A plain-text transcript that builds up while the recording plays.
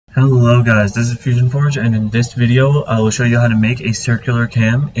Hello guys, this is Fusion Forge, and in this video I will show you how to make a circular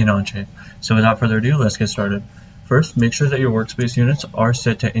cam in Onshape. So without further ado, let's get started. First, make sure that your workspace units are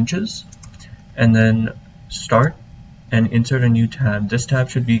set to inches, and then start and insert a new tab. This tab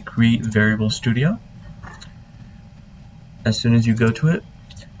should be Create Variable Studio. As soon as you go to it,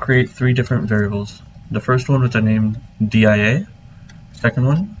 create 3 different variables. The first one with the name DIA, second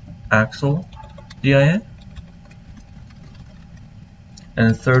one Axle DIA, and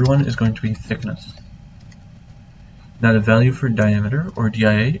the third one is going to be thickness. Now the value for diameter, or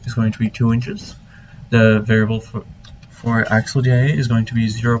DIA, is going to be 2 inches. The variable for axle DIA is going to be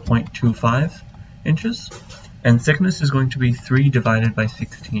 0.25 inches. And thickness is going to be 3 divided by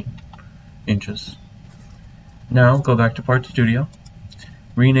 16 inches. Now go back to Part Studio.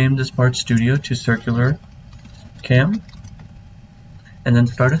 Rename this Part Studio to Circular Cam. And then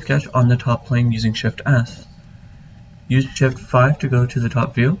start a sketch on the top plane using Shift S. Use Shift 5 to go to the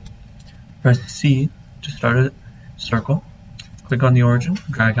top view. Press C to start a circle. Click on the origin,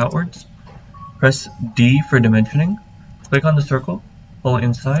 drag outwards. Press D for dimensioning. Click on the circle, pull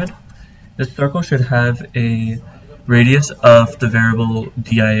inside. This circle should have a radius of the variable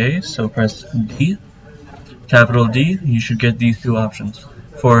DIA, so press D. Capital D, you should get these 2 options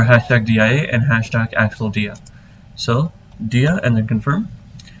for hashtag DIA and hashtag axle DIA. So DIA and then confirm.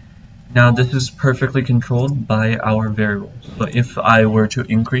 Now this is perfectly controlled by our variable. So if I were to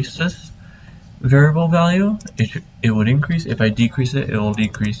increase this variable value, it would increase. If I decrease it, it will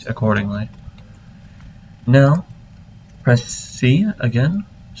decrease accordingly. Now press C again,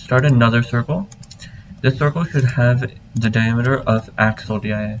 start another circle. This circle should have the diameter of axle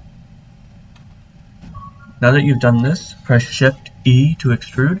DIA. Now that you've done this, press Shift E to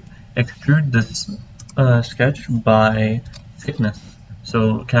extrude. Extrude this sketch by thickness.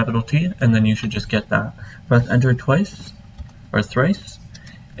 So capital T, and then you should just get that. Press enter twice, or thrice,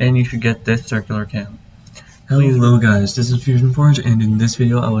 and you should get this circular cam. Hello guys, this is Fusion Forge, and in this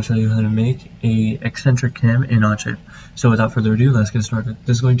video I will show you how to make a eccentric cam in Onshape. So without further ado, let's get started.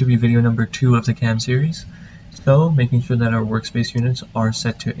 This is going to be video number 2 of the cam series. So making sure that our workspace units are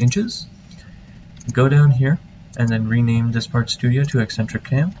set to inches. Go down here, and then rename this Part Studio to Eccentric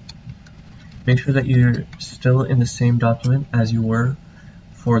Cam. Make sure that you're still in the same document as you were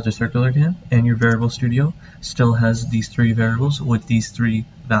for the circular cam, and your variable studio still has these 3 variables with these 3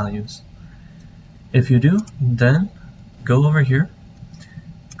 values. If you do, then go over here,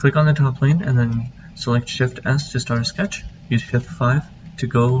 click on the top plane, and then select Shift S to start a sketch. Use Shift 5 to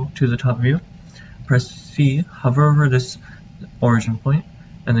go to the top view. Press C, hover over this origin point,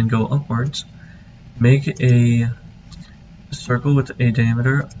 and then go upwards. Make a circle with a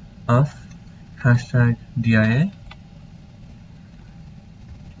diameter of hashtag DIA,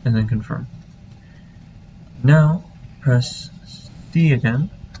 and then confirm. Now press C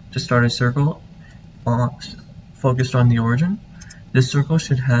again to start a circle focused on the origin. This circle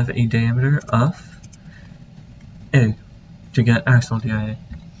should have a diameter of A to get axle DIA.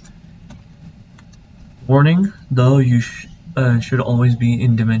 Warning, though, you should always be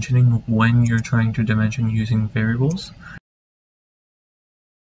in dimensioning when you're trying to dimension using variables.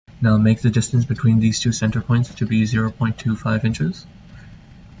 Now make the distance between these 2 center points to be 0.25 inches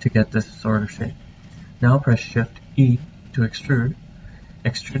to get this sort of shape. Now press Shift E to extrude.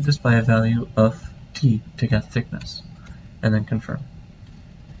 Extrude this by a value of T to get thickness, and then confirm.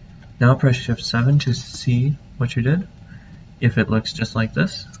 Now press Shift 7 to see what you did. If it looks just like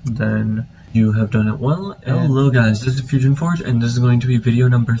this, then you have done it well. Hello guys, this is Fusion Forge, and this is going to be video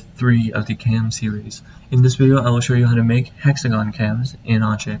number 3 of the cam series. In this video I will show you how to make hexagon cams in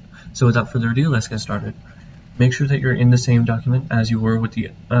Onshape. So without further ado, let's get started. Make sure that you're in the same document as you were with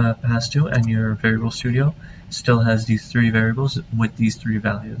the past 2, and your variable studio still has these 3 variables with these 3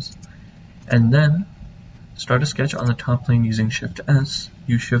 values. And then start a sketch on the top plane using Shift S.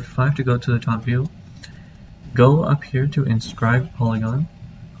 Use Shift 5 to go to the top view. Go up here to inscribe polygon.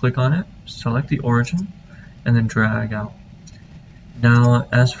 Click on it, select the origin, and then drag out. Now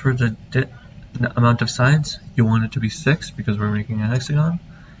as for the amount of sides, you want it to be 6 because we're making a hexagon.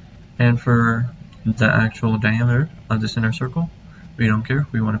 And for the actual diameter of this inner circle, we don't care.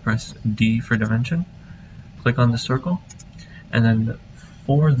 We want to press D for dimension. Click on the circle, and then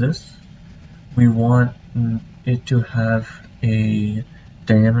for this, we want it to have a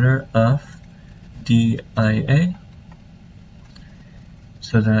diameter of DIA,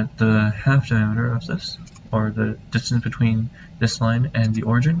 so that the half diameter of this, or the distance between this line and the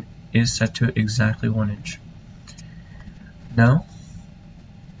origin, is set to exactly 1 inch. Now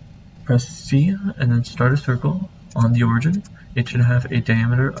press C and then start a circle on the origin. It should have a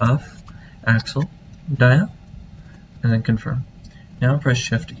diameter of axle DIA, and then confirm. Now press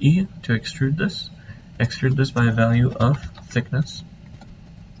Shift E to extrude this. Extrude this by a value of thickness,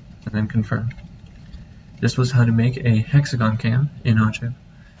 and then confirm. This was how to make a hexagon cam in Onshape.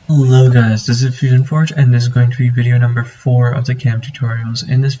 Hello guys, this is Fusion Forge, and this is going to be video number 4 of the cam tutorials.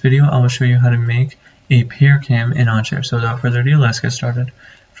 In this video, I will show you how to make a PEARCAM in Onshape. So without further ado, let's get started.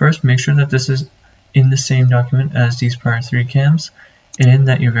 First, make sure that this is in the same document as these prior 3 cams, and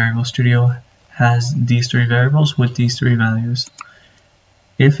that your variable studio has these 3 variables with these 3 values.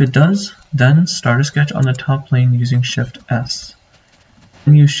 If it does, then start a sketch on the top plane using Shift S.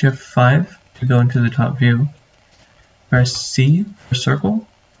 Then use Shift 5 to go into the top view. Press C for circle,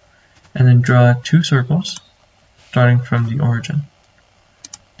 and then draw 2 circles starting from the origin.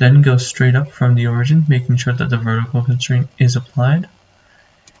 Then go straight up from the origin, making sure that the vertical constraint is applied,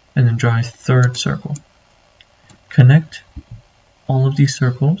 and then draw a 3rd circle. Connect all of these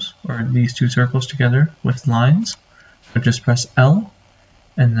circles, or these 2 circles together with lines, so just press L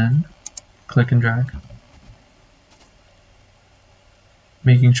and then click and drag,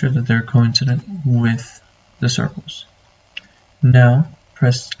 making sure that they're coincident with the circles. Now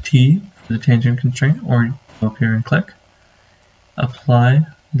press T for the tangent constraint, or go up here and click. Apply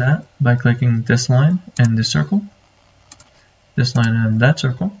that by clicking this line and this circle, this line and that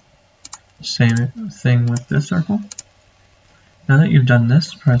circle. Same thing with this circle. Now that you've done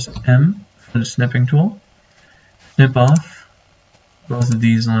this, press M for the snipping tool. Snip off both of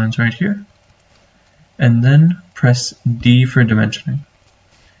these lines right here, and then press D for dimensioning.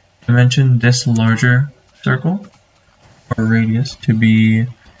 Dimension this larger circle or radius to be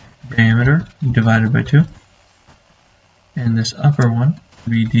diameter divided by 2, and this upper one to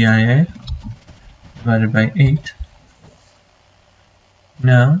be DIA divided by 8.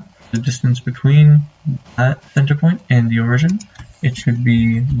 Now the distance between that center point and the origin, it should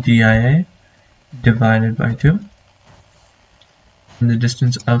be DIA divided by 2. And the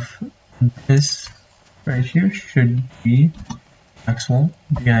distance of this right here should be actual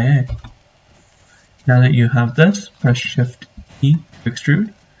DIA. Now that you have this, press Shift E to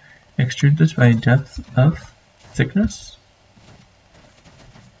extrude. Extrude this by a depth of thickness.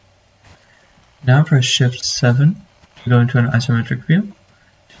 Now press Shift 7 to go into an isometric view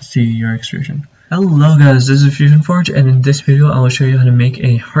to see your extrusion. Hello guys, this is Fusion Forge, and in this video I will show you how to make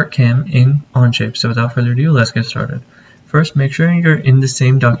a heart cam in Onshape. So without further ado, let's get started. First, make sure you're in the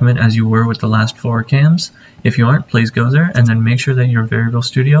same document as you were with the last 4 cams. If you aren't, please go there, and then make sure that your variable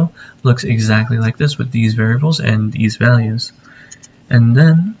studio looks exactly like this with these variables and these values. And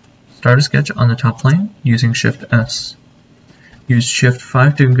then start a sketch on the top plane using Shift S. Use Shift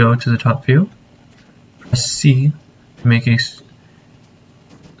 5 to go to the top view. Press C to make a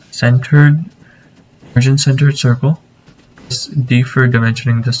origin-centered circle. Press D for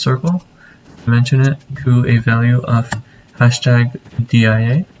dimensioning this circle. Dimension it to a value of hashtag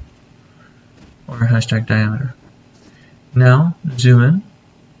DIA or hashtag diameter. Now zoom in,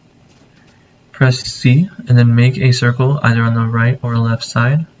 press C, and then make a circle either on the right or left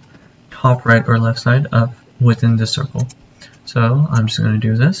side, top right or left side of within this circle. So I'm just going to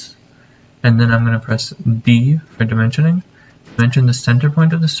do this, and then I'm going to press D for dimensioning. Dimension the center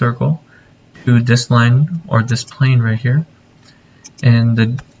point of the circle to this line or this plane right here, and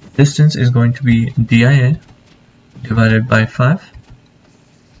the distance is going to be DIA divided by 5,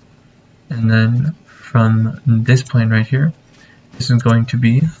 and then from this plane right here, this is going to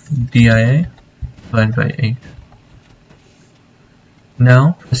be DIA divided by 8.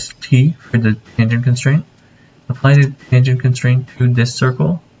 Now press T for the tangent constraint. Apply the tangent constraint to this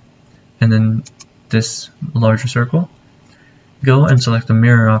circle and then this larger circle. Go and select the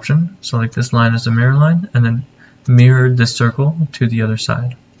mirror option. Select this line as the mirror line, and then mirror this circle to the other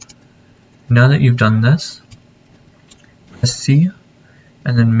side. Now that you've done this, press C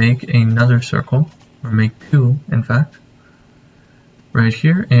and then make another circle, or make 2 in fact, right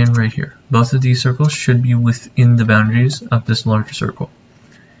here and right here. Both of these circles should be within the boundaries of this larger circle.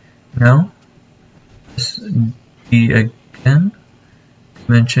 Now press D again,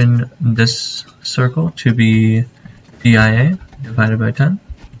 dimension this circle to be DIA divided by 10,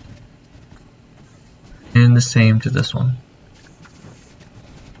 and the same to this one.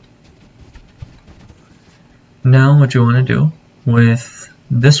 Now what you want to do with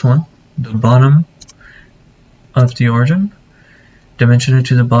this one, the bottom of the origin, dimension it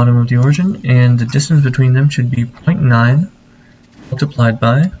to the bottom of the origin, and the distance between them should be 0.9 multiplied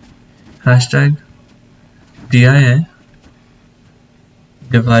by hashtag DIA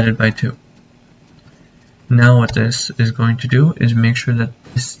divided by 2. Now what this is going to do is make sure that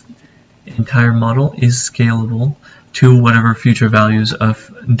this entire model is scalable to whatever future values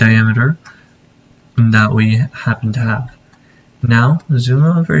of diameter that we happen to have. Now zoom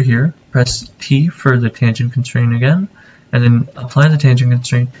over here, press T for the tangent constraint again, and then apply the tangent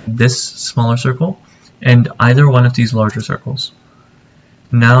constraint to this smaller circle and either one of these larger circles.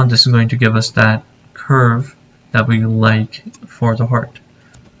 Now this is going to give us that curve that we like for the heart.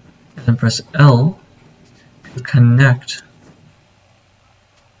 And then press L to connect.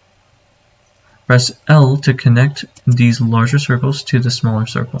 Press L to connect these larger circles to the smaller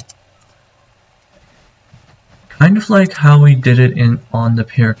circle. Kind of like how we did it on the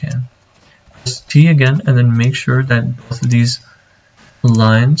PEARCAM. Press T again and then make sure that both of these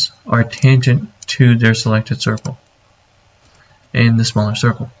lines are tangent to their selected circle and the smaller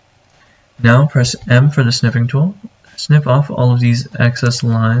circle. Now press M for the snipping tool. Snip off all of these excess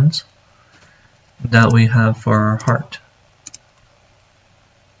lines that we have for our heart.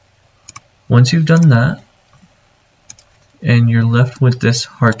 Once you've done that, and you're left with this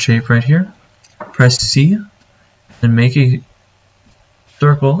heart shape right here, press C and make a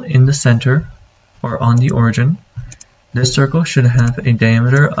circle in the center or on the origin. This circle should have a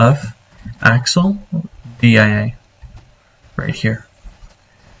diameter of axial DIA right here.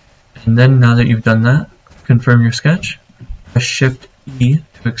 And then now that you've done that, confirm your sketch. Press Shift E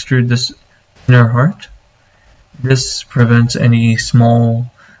to extrude this inner heart. This prevents any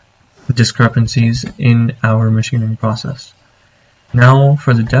small discrepancies in our machining process. Now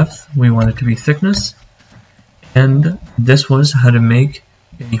for the depth, we want it to be thickness, and this was how to make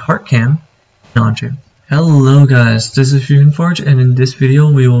a heart cam in Onshape. Hello guys, this is FusionForge, and in this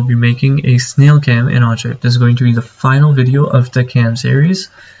video we will be making a snail cam in Onshape. This is going to be the final video of the cam series,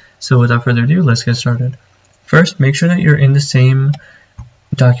 so without further ado, let's get started. First, make sure that you're in the same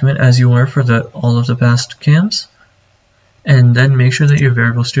document as you were for all of the past cams, and then make sure that your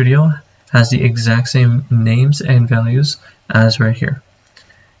variable studio has the exact same names and values as right here.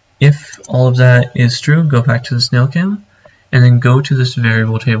 If all of that is true, go back to the snail cam and then go to this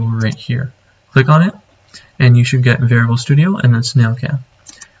variable table right here. Click on it and you should get variable studio and then snail cam.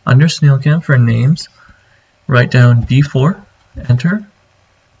 Under snail cam for names, write down D4, enter,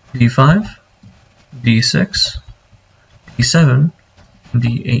 D5, D6, D7,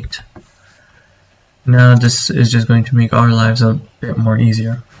 D8. Now this is just going to make our lives a bit more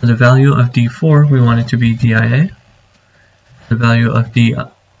easier. For the value of D4, we want it to be DIA. For the value of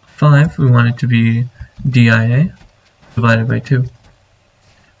D5, we want it to be DIA divided by 2.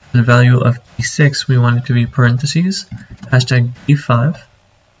 For the value of D6, we want it to be parentheses, hashtag D5,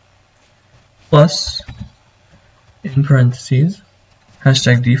 plus, in parentheses,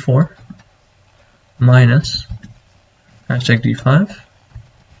 hashtag D4, minus, hashtag D5,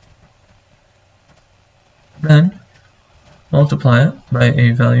 then multiply it by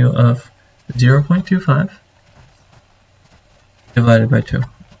a value of 0.25 divided by 2.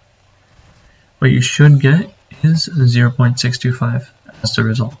 What you should get is 0.625 as the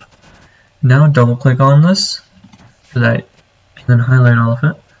result. Now double click on this for that, and then highlight all of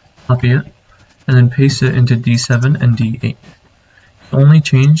it, copy it, and then paste it into D7 and D8. The only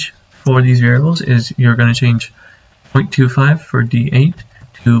change for these variables is you're going to change 0.25 for D8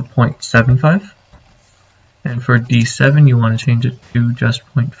 to 0.75. And for D7, you want to change it to just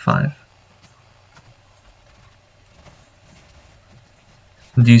 0.5.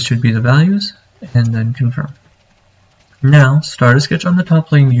 These should be the values, and then confirm. Now, start a sketch on the top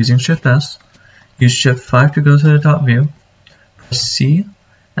plane using Shift S. Use Shift 5 to go to the top view. Press C,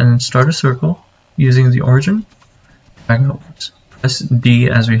 and then start a circle using the origin. Drag outwards. Press D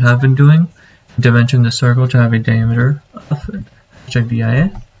as we have been doing. Dimension the circle to have a diameter of hashtag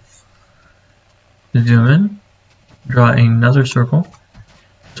DIA. Zoom in, draw another circle.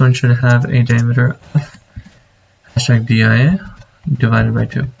 This one should have a diameter of hashtag DIA divided by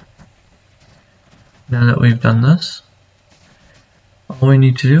 2. Now that we've done this, all we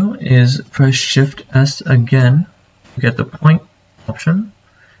need to do is press Shift S again to get the point option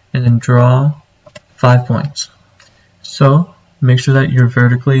and then draw 5 points. So make sure that you're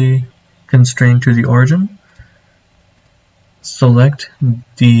vertically constrained to the origin. Select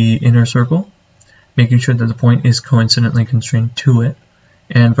the inner circle, making sure that the point is coincidentally constrained to it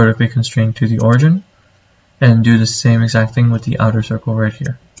and vertically constrained to the origin, and do the same exact thing with the outer circle right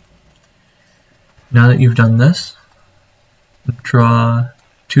here. Now that you've done this, draw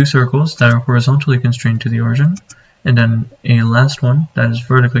 2 circles that are horizontally constrained to the origin, and then a last one that is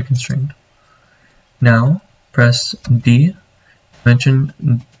vertically constrained. Now press D, dimension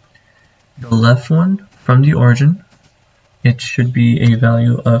the left one from the origin. It should be a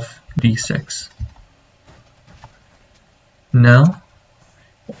value of D6. Now,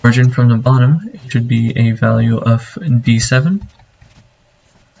 origin from the bottom, it should be a value of D7.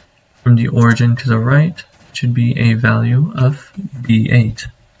 From the origin to the right, should be a value of B8.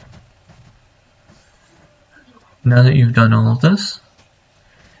 Now that you've done all of this,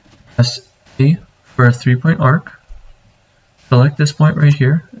 press A for a 3-point arc, select this point right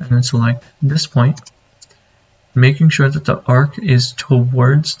here, and then select this point, making sure that the arc is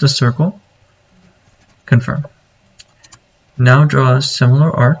towards the circle. Confirm. Now draw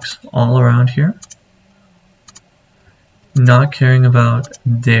similar arcs all around here, not caring about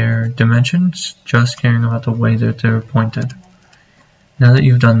their dimensions, just caring about the way that they're pointed. Now that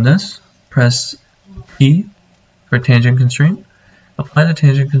you've done this, press E for tangent constraint, apply the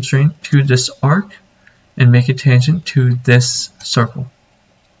tangent constraint to this arc, and make it tangent to this circle.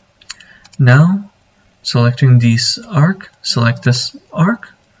 Now, selecting this arc, select this arc,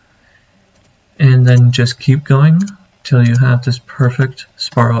 and then just keep going till you have this perfect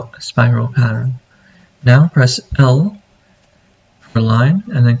spiral pattern. Now press L for line,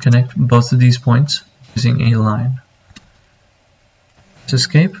 and then connect both of these points using a line. Press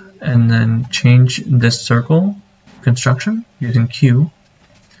escape, and then change this circle construction using Q.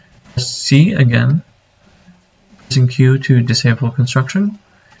 Press C again, pressing Q to disable construction,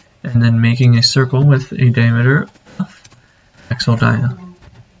 and then making a circle with a diameter of pixel dia.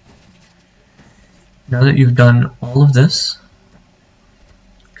 Now that you've done all of this,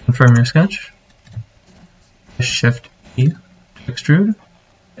 confirm your sketch, press Shift E to extrude,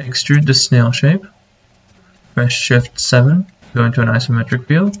 extrude the snail shape, press Shift 7 to go into an isometric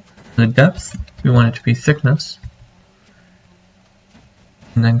view. For the depth, we want it to be thickness,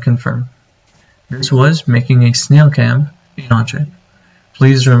 and then confirm. This was making a snail cam in Onshape.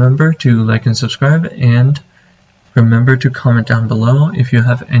 Please remember to like and subscribe, and remember to comment down below if you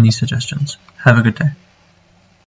have any suggestions. Have a good day.